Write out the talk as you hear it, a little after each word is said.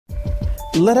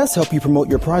Let us help you promote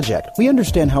your project. We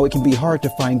understand how it can be hard to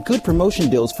find good promotion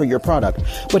deals for your product,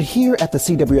 but here at the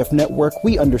CWF Network,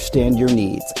 we understand your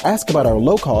needs. Ask about our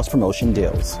low-cost promotion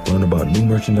deals. Learn about new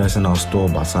merchandise in our store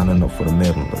by signing up for the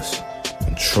mailing list.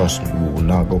 And trust me, we will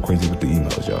not go crazy with the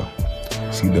emails, y'all.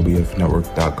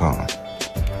 CWFnetwork.com.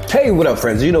 Hey, what up,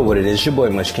 friends? You know what it is. Your boy,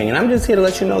 Mush King, and I'm just here to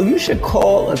let you know you should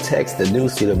call or text the new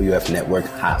CWF Network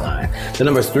hotline. The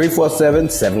number is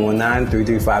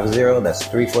 347-719-3350. That's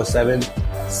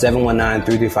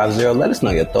 347-719-3350. Let us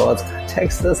know your thoughts.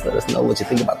 Text us. Let us know what you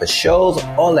think about the shows.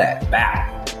 All that.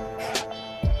 Bow.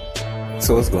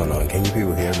 So what's going on? Can you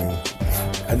people hear me?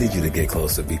 I need you to get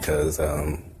closer because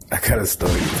I got a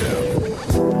story to tell.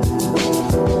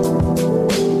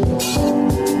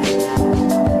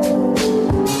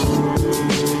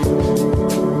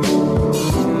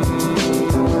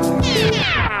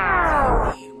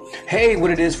 Hey, what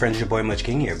it is, friends, your boy Much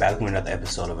King here, back with another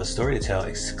episode of A Story to Tell,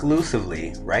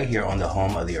 exclusively right here on the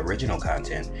home of the original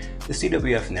content, the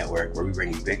CWF Network, where we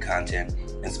bring you big content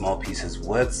in small pieces.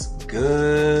 What's good,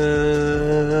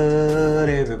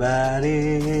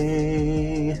 everybody?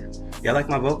 Y'all like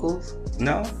my vocals?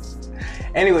 No?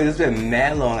 Anyway, it's been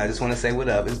mad long. I just want to say what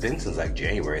up. It's been since like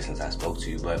January since I spoke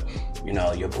to you, but you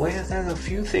know, your boy has had a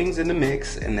few things in the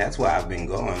mix, and that's why I've been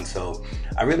gone. So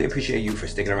I really appreciate you for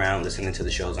sticking around, listening to the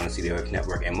shows on the CWF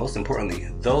Network, and most importantly,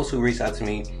 those who reach out to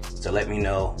me to let me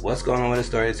know what's going on with A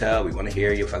Story to Tell. We want to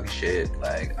hear your fucking shit.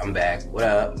 Like, I'm back. What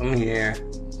up? I'm here.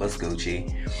 What's Gucci?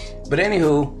 But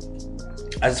anywho,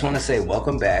 I just want to say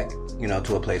welcome back, you know,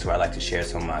 to a place where I like to share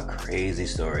some of my crazy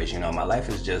stories. You know, my life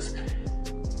is just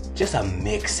a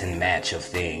mix and match of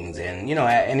things, and you know,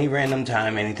 at any random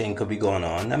time anything could be going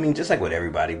on. I mean, just like with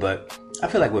everybody, but I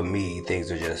feel like with me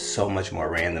things are just so much more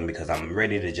random because I'm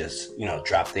ready to just, you know,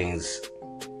 drop things,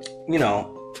 you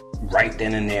know, right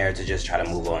then and there to just try to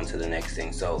move on to the next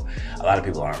thing. So a lot of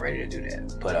people aren't ready to do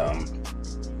that, but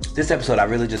this episode I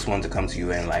really just wanted to come to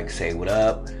you and like say what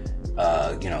up,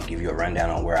 you know, give you a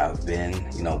rundown on where I've been,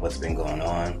 you know, what's been going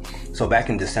on. So back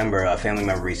in December, a family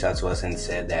member reached out to us and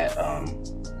said that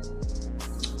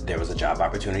there was a job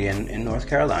opportunity in North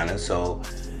Carolina, so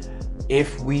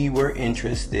if we were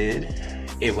interested,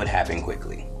 it would happen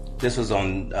quickly. This was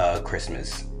on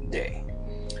Christmas Day.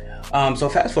 So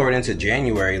fast forward into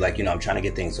January, like, you know, I'm trying to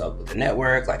get things up with the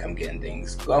network, like I'm getting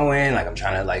things going, like I'm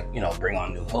trying to, like, you know, bring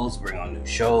on new hosts, bring on new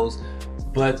shows.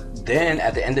 But then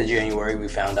at the end of January, we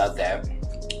found out that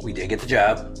we did get the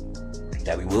job,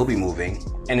 that we will be moving,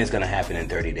 and it's going to happen in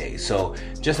 30 days. So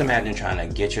just imagine trying to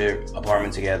get your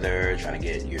apartment together, trying to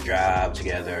get your job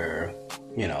together,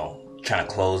 you know, trying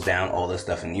to close down all the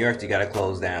stuff in New York you got to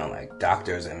close down, like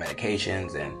doctors and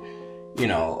medications, and, you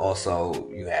know, also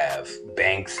you have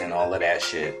banks and all of that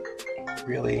shit.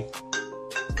 Really?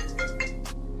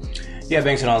 Yeah,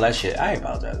 banks and all that shit. I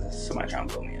apologize. Somebody trying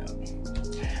to blow me up.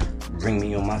 Bring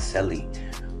me on my celly.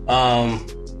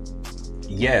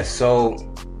 Yeah, so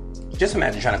just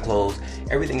imagine trying to close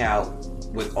everything out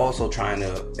with also trying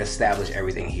to establish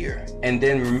everything here. And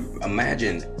then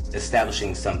imagine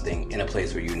establishing something in a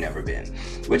place where you've never been,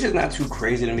 which is not too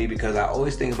crazy to me because I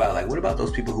always think about, like, what about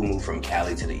those people who move from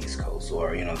Cali to the East Coast,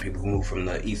 or, you know, people who move from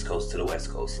the East Coast to the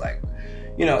West Coast? Like,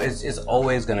 you know, it's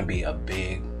always going to be a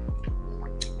big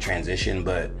transition,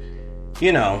 but,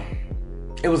 you know,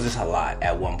 it was just a lot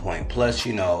at one point. Plus,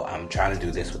 you know, I'm trying to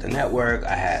do this with the network.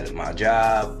 I had my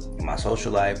job, my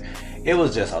social life. It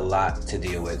was just a lot to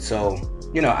deal with. So,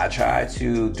 you know, I tried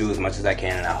to do as much as I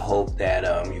can, and I hope that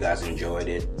you guys enjoyed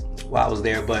it while I was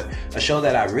there. But a show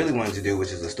that I really wanted to do,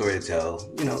 which is A Story to Tell,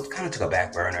 you know, kind of took a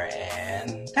back burner,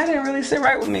 and that didn't really sit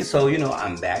right with me. So, you know,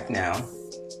 I'm back now,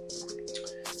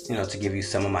 you know, to give you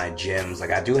some of my gems.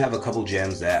 Like, I do have a couple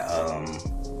gems that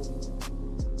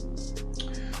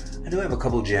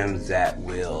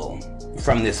will,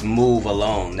 from this move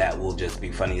alone, that will just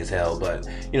be funny as hell. But,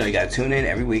 you know, you gotta tune in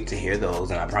every week to hear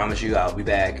those, and I promise you I'll be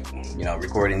back, you know,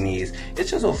 recording these. It's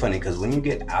just so funny because when you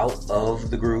get out of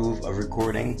the groove of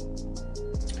recording,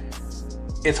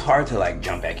 it's hard to, like,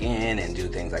 jump back in and do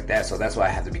things like that. So that's why I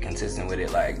have to be consistent with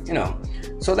it, like, you know.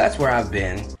 So that's where I've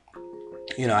been.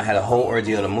 You know, I had a whole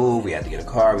ordeal to move. We had to get a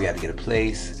car, we had to get a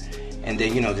place. And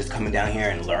then, you know, just coming down here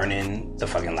and learning the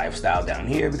fucking lifestyle down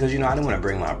here, because, you know, I didn't want to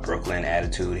bring my Brooklyn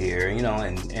attitude here, you know,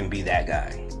 and be that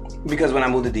guy. Because when I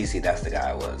moved to DC, that's the guy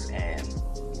I was, and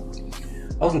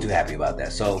I wasn't too happy about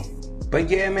that. So, but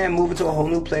yeah, man, moving to a whole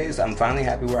new place, I'm finally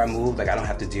happy where I moved. Like, I don't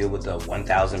have to deal with the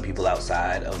 1,000 people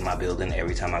outside of my building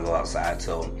every time I go outside.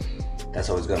 So that's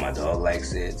always good. My dog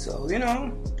likes it. So, you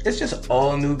know, it's just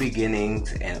all new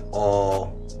beginnings and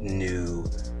all new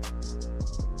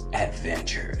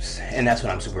adventures, and that's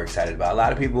what I'm super excited about. A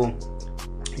lot of people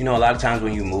you know, a lot of times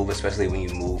when you move, especially when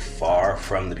you move far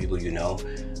from the people you know,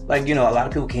 like, you know, a lot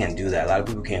of people can't do that. A lot of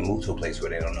people can't move to a place where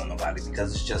they don't know nobody,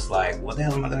 because it's just like, what the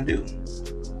hell am I going to do?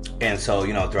 And so,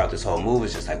 you know, throughout this whole move,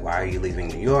 it's just like, why are you leaving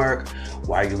New York?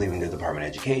 Why are you leaving the Department of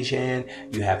Education?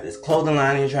 You have this clothing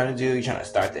line you're trying to do. You're trying to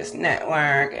start this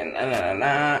network and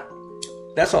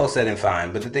That's all said and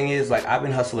fine. But the thing is, like, I've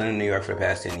been hustling in New York for the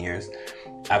past 10 years.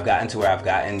 I've gotten to where I've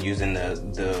gotten using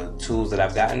the tools that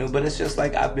I've gotten to, but it's just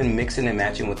like I've been mixing and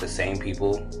matching with the same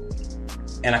people.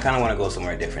 And I kind of want to go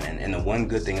somewhere different. And the one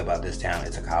good thing about this town,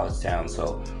 it's a college town.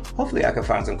 So hopefully I can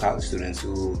find some college students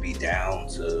who will be down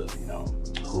to, you know,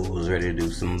 who's ready to do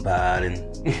some podding.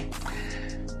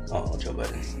 Oh, Joe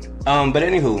Budden. But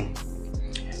anywho,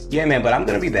 yeah, man, but I'm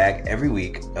going to be back every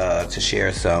week to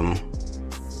share some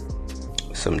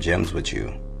gems with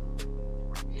you.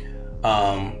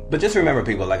 But just remember,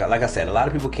 people, like I said, a lot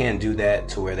of people can't do that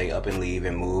to where they up and leave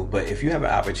and move. But if you have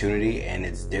an opportunity and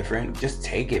it's different, just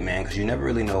take it, man, because you never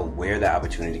really know where the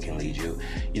opportunity can lead you.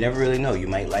 You never really know. You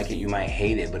might like it, you might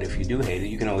hate it, but if you do hate it,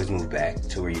 you can always move back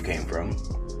to where you came from.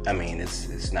 I mean,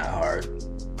 it's not hard,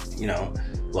 you know.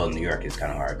 Well, New York is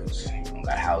kind of hard because you don't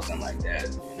got housing like that.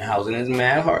 And housing is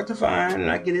mad hard to find, and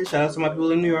I get it. Shout out to my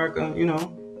people in New York. You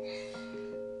know,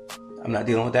 I'm not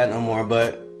dealing with that no more,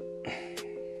 but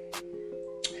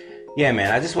yeah,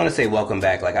 man, I just want to say welcome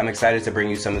back. Like, I'm excited to bring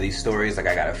you some of these stories. Like,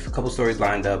 I got a couple stories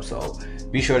lined up, so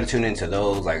be sure to tune into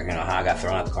those. Like, you know, how I got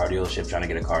thrown out the car dealership trying to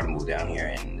get a car to move down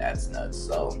here, and that's nuts.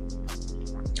 So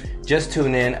just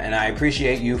tune in, and I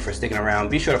appreciate you for sticking around.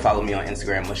 Be sure to follow me on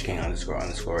Instagram.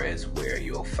 mushking__ is where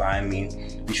you'll find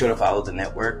me. Be sure to follow the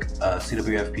network,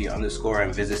 CWFP_,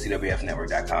 and visit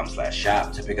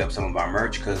CWFnetwork.com/shop to pick up some of our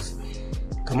merch, because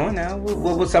come on now,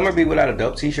 what would summer be without a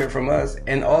dope t-shirt from us?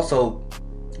 And also,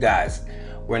 guys,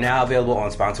 we're now available on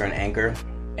Sponsor and Anchor.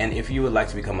 And if you would like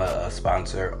to become a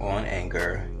sponsor on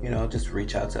Anchor, you know, just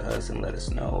reach out to us and let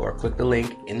us know, or click the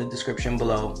link in the description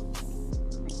below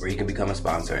where you can become a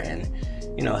sponsor and,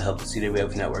 you know, help the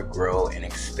CWF network grow and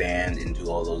expand and do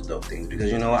all those dope things.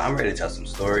 Because, you know what, I'm ready to tell some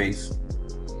stories.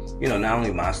 You know, not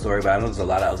only my story, but I know there's a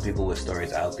lot of other people with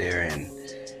stories out there.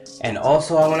 And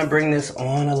also, I want to bring this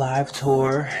on a live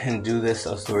tour and do this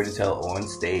a story to tell on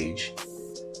stage.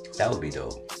 That would be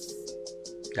dope.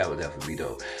 That would definitely be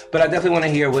dope. But I definitely want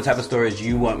to hear what type of stories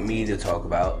you want me to talk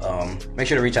about. Make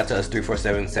sure to reach out to us.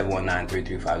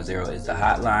 347-719-3350 is the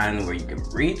hotline where you can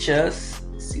reach us.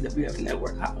 CWF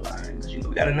Network hotline. Because, you know,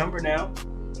 we got a number now.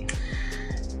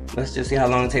 Let's just see how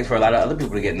long it takes for a lot of other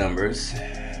people to get numbers.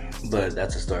 But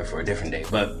that's a story for a different day.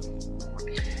 But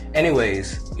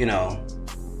anyways, you know,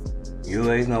 you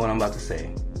always know what I'm about to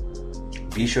say.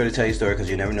 Be sure to tell your story, because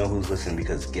you never know who's listening.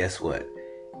 Because guess what?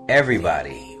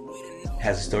 Everybody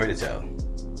has a story to tell.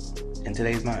 And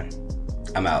today's mine.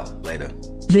 I'm out. Later.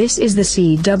 This is the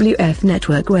CWF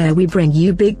Network, where we bring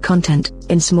you big content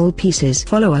in small pieces.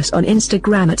 Follow us on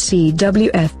Instagram at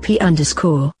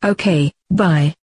CWFP_. Okay, bye.